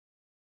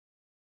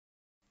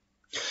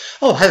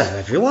Oh, hello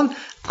everyone.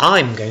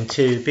 I'm going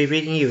to be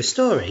reading you a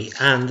story,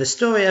 and the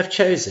story I've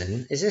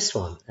chosen is this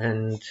one,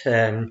 and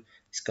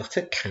it's got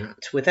a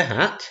cat with a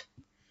hat,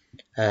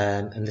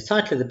 and the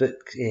title of the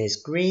book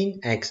is Green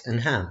Eggs and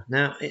Ham.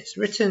 Now, it's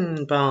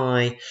written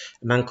by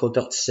a man called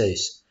Dr.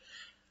 Seuss.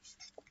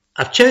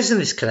 I've chosen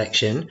this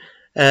collection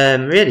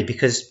really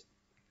because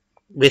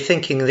we're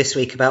thinking this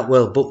week about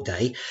World Book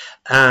Day,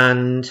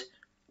 and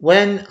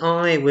when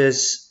I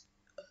was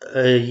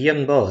a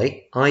young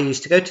boy, I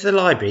used to go to the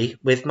library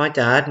with my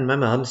dad and my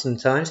mum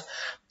sometimes,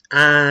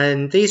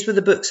 and these were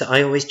the books that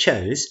I always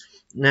chose.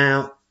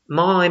 Now,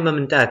 my mum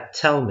and dad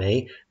tell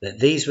me that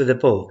these were the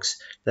books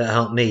that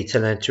helped me to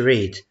learn to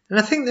read, and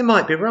I think they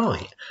might be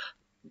right.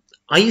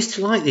 I used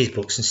to like these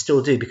books and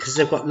still do because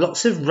they've got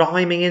lots of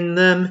rhyming in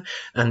them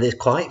and they're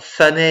quite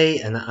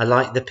funny, and I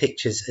like the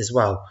pictures as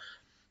well.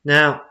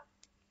 Now,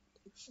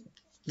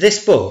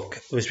 this book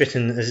was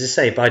written, as I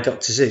say, by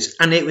Dr. Seuss,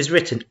 and it was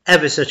written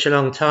ever such a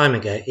long time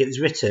ago. It was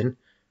written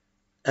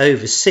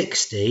over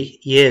 60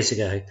 years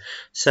ago.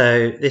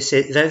 So this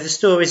is, though the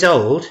story's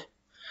old,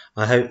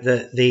 I hope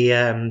that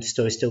the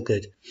story's still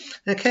good.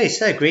 Okay,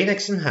 so Green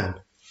Eggs and Ham.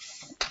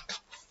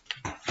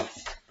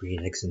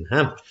 Green Eggs and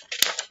Ham.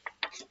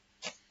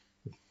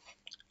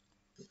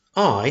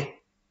 I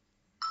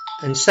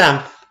and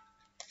Sam.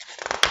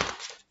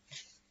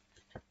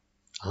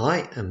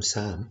 I am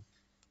Sam.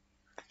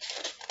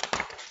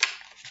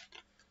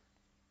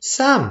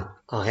 Sam,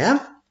 I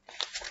am.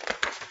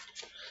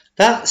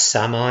 That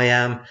Sam I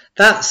am.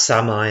 That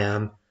Sam I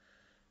am.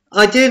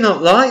 I do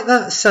not like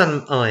that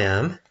Sam I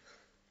am.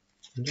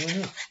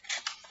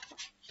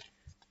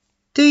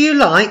 Do you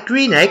like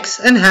green eggs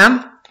and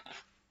ham?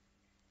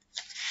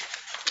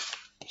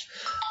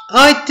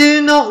 I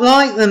do not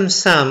like them,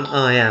 Sam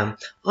I am.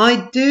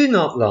 I do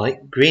not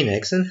like green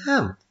eggs and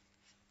ham.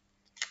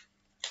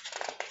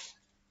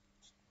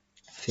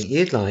 I think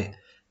you'd like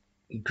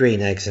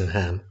green eggs and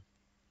ham.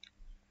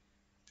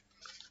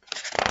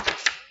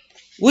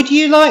 Would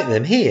you like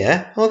them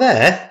here or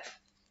there?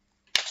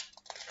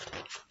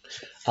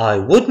 I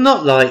would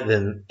not like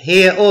them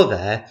here or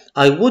there.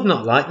 I would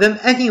not like them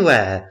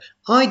anywhere.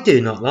 I do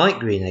not like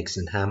green eggs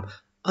and ham.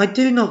 I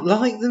do not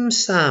like them,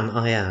 Sam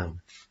I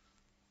am.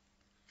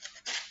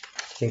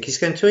 Think he's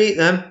going to eat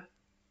them?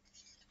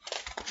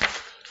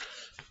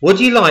 Would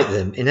you like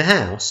them in a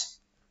house?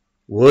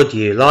 Would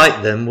you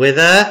like them with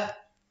a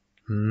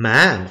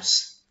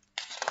mouse?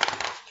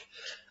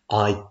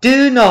 I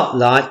do not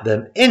like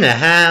them in a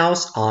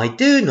house. I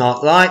do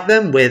not like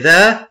them with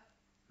a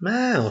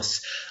mouse.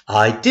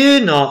 I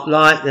do not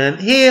like them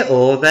here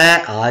or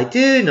there. I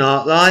do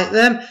not like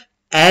them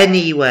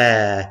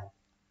anywhere.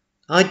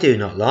 I do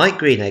not like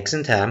green eggs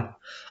and ham.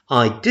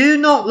 I do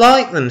not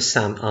like them,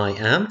 Sam I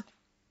am.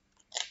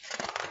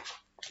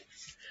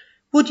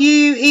 Would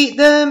you eat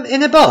them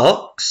in a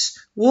box?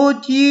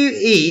 Would you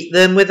eat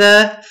them with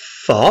a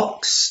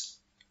fox?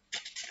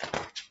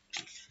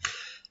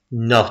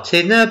 Not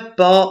in a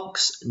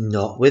box,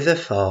 not with a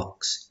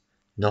fox.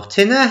 Not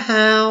in a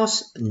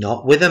house,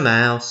 not with a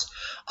mouse.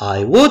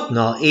 I would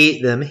not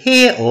eat them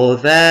here or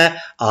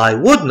there. I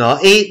would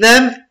not eat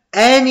them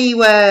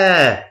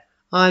anywhere.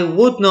 I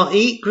would not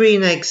eat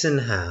green eggs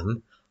and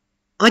ham.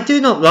 I do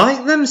not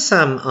like them,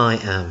 Sam I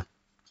am.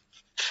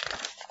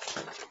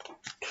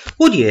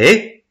 Would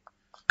you?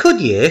 Could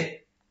you?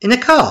 In a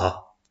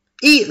car?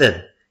 Eat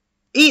them.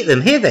 Eat them,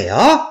 here they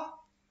are.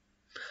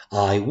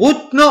 I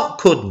would not,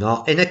 could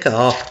not, in a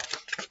car.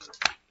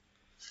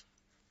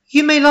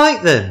 You may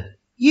like them,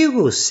 you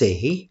will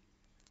see.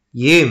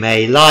 You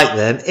may like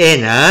them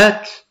in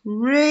a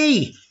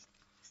tree.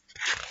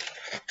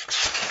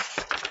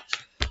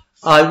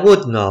 I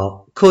would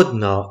not, could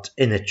not,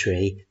 in a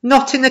tree.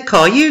 Not in a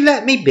car, you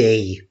let me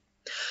be.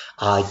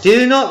 I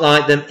do not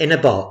like them in a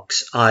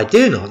box. I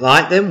do not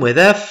like them with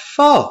a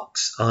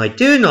fox. I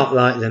do not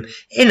like them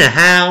in a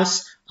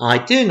house. I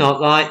do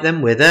not like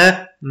them with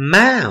a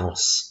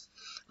mouse.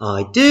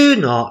 I do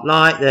not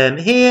like them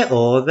here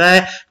or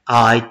there.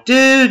 I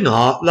do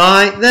not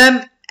like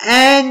them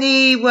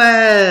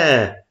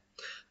anywhere.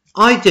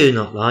 I do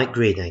not like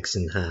green eggs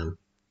and ham.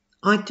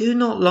 I do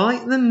not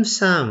like them,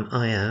 Sam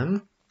I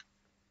am.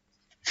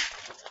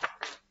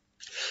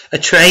 A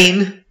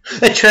train,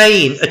 a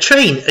train, a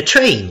train, a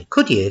train.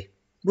 Could you?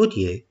 Would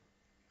you?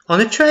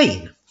 On a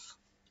train?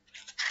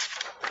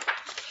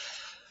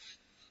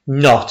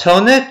 Not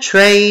on a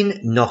train,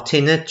 not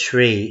in a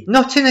tree,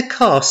 not in a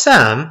car,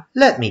 Sam,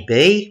 let me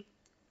be.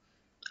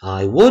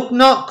 I would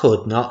not,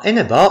 could not, in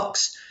a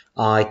box.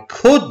 I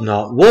could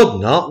not,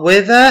 would not,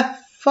 with a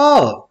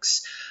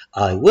fox.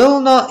 I will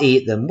not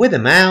eat them with a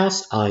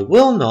mouse. I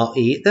will not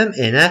eat them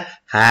in a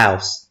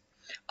house.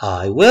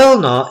 I will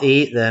not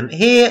eat them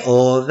here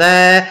or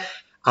there.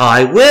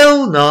 I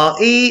will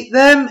not eat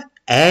them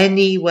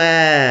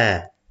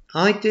anywhere.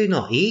 I do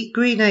not eat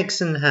green eggs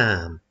and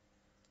ham.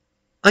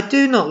 I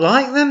do not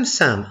like them,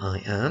 Sam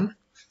I am.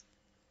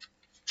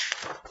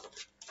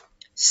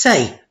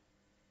 Say,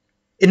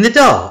 in the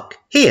dark,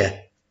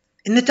 here,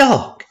 in the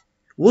dark,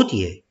 would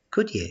you,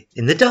 could you,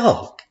 in the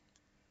dark?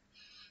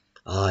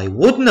 I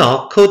would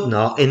not, could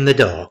not in the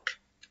dark.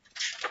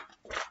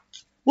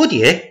 Would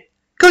you?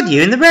 Could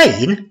you in the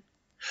rain?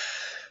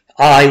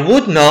 I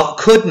would not,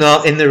 could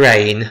not in the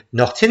rain.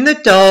 Not in the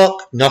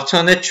dark, not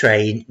on a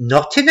train,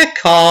 not in a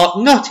car,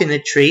 not in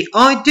a tree.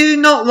 I do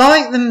not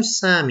like them,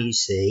 Sam, you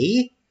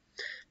see.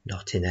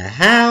 Not in a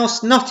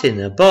house, not in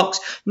a box,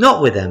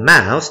 not with a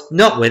mouse,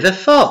 not with a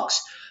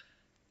fox.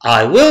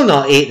 I will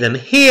not eat them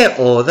here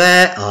or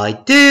there. I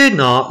do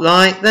not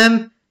like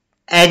them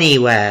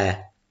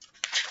anywhere.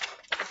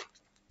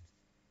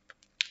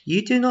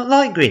 You do not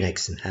like green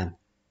eggs and ham.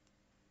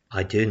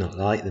 I do not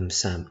like them,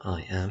 Sam,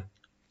 I am.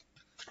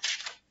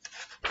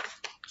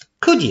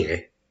 Could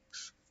you?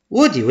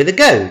 Would you with a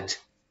goat?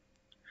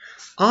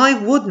 I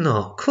would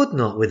not, could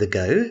not with a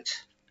goat.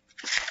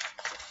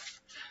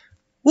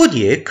 Would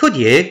you, could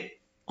you,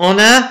 on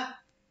a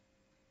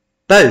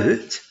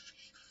boat?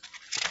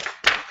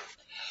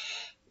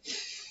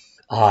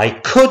 I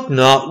could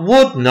not,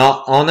 would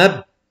not on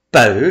a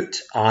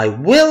boat. I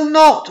will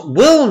not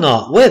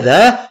with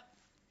a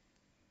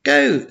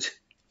goat.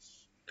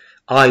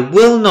 I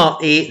will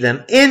not eat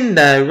them in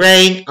the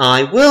rain.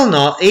 I will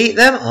not eat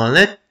them on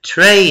a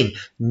train.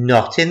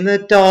 Not in the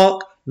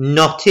dark,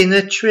 not in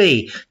a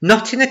tree,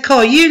 not in a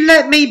car. You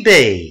let me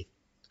be.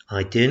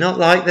 I do not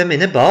like them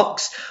in a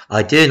box.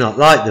 I do not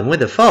like them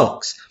with a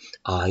fox.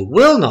 I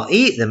will not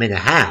eat them in a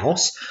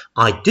house.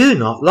 I do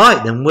not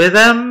like them with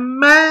a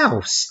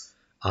mouse.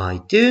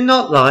 I do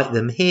not like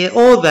them here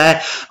or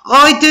there.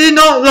 I do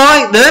not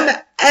like them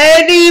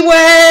anywhere.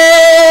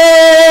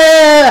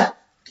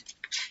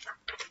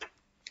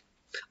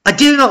 I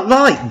do not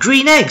like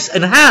green eggs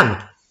and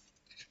ham.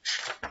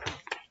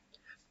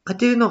 I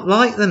do not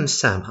like them,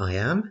 Sam, I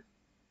am.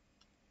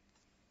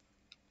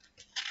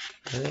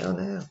 There they are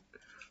now.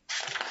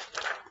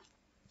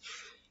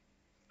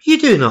 You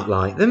do not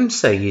like them,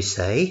 so you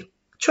say.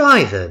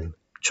 Try them.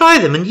 Try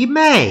them and you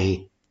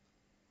may.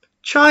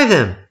 Try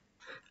them.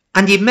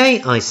 And you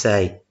may, I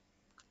say. I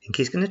think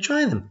he's going to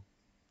try them.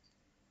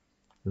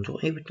 Wonder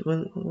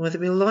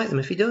whether he'll like them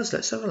if he does.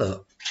 Let's have a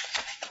look.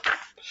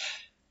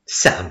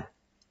 Sam,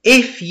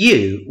 if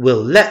you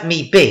will let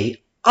me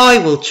be, I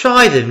will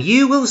try them.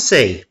 You will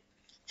see.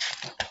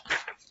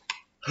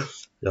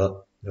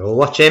 Look, they're all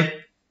watching.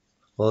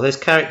 All those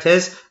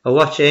characters are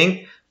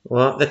watching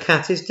what the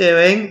cat is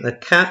doing. The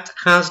cat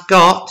has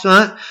got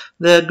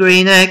the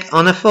green egg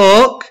on a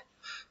fork.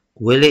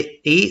 Will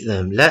it eat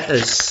them? Let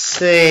us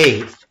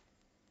see.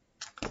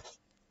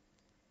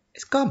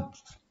 It's gone.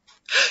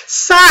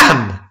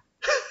 Sam!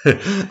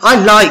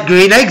 I like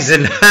green eggs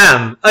and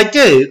ham. I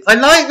do. I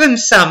like them,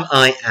 Sam,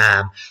 I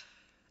am.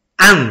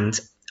 And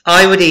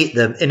I would eat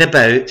them in a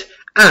boat.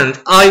 And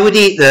I would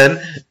eat them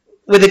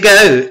with a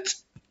goat.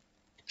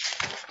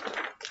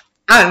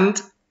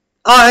 And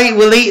I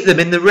will eat them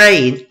in the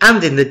rain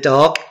and in the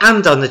dark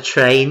and on a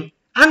train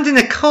and in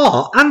a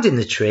car and in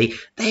a tree.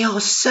 They are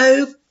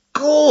so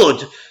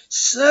good.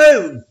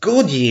 So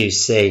good, you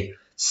see.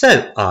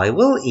 So I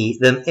will eat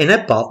them in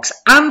a box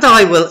and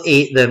I will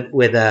eat them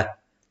with a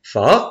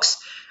fox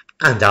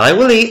and I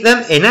will eat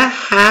them in a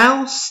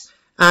house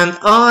and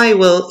I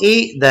will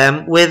eat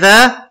them with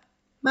a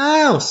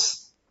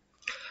mouse.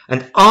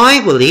 And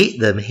I will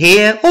eat them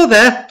here or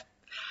there.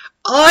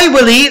 I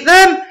will eat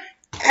them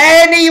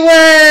anywhere.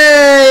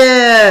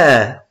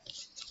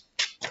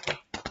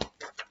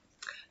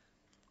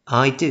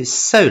 I do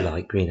so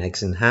like green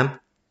eggs and ham.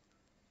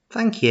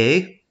 Thank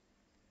you.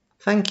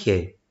 Thank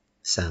you,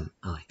 Sam,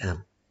 I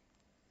am.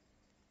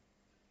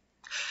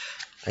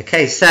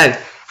 Okay, so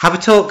have a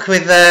talk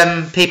with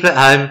people at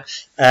home.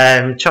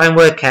 Try and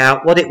work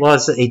out what it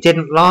was that he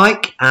didn't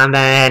like and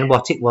then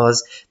what it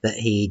was that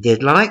he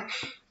did like.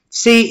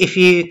 See if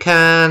you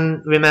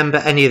can remember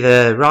any of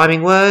the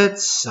rhyming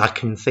words. I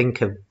can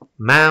think of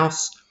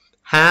mouse,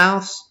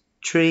 house,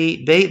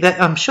 tree, bee.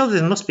 I'm sure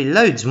there must be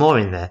loads more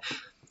in there.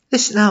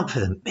 Listen out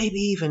for them. Maybe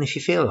even if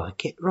you feel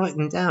like it, write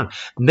them down.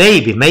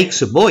 Maybe make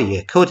some more.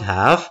 You could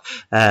have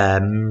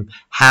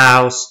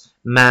house,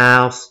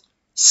 mouth,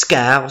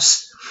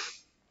 scouse.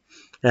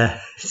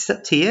 It's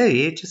up to you.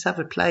 You just have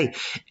a play.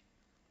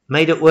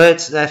 Made up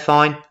words, they're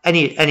fine.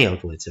 Any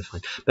old words are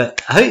fine.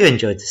 But I hope you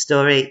enjoyed the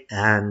story,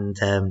 and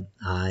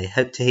I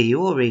hope to hear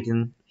you all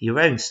reading your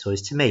own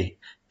stories to me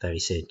very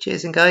soon.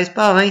 Cheers, and guys,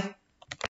 bye.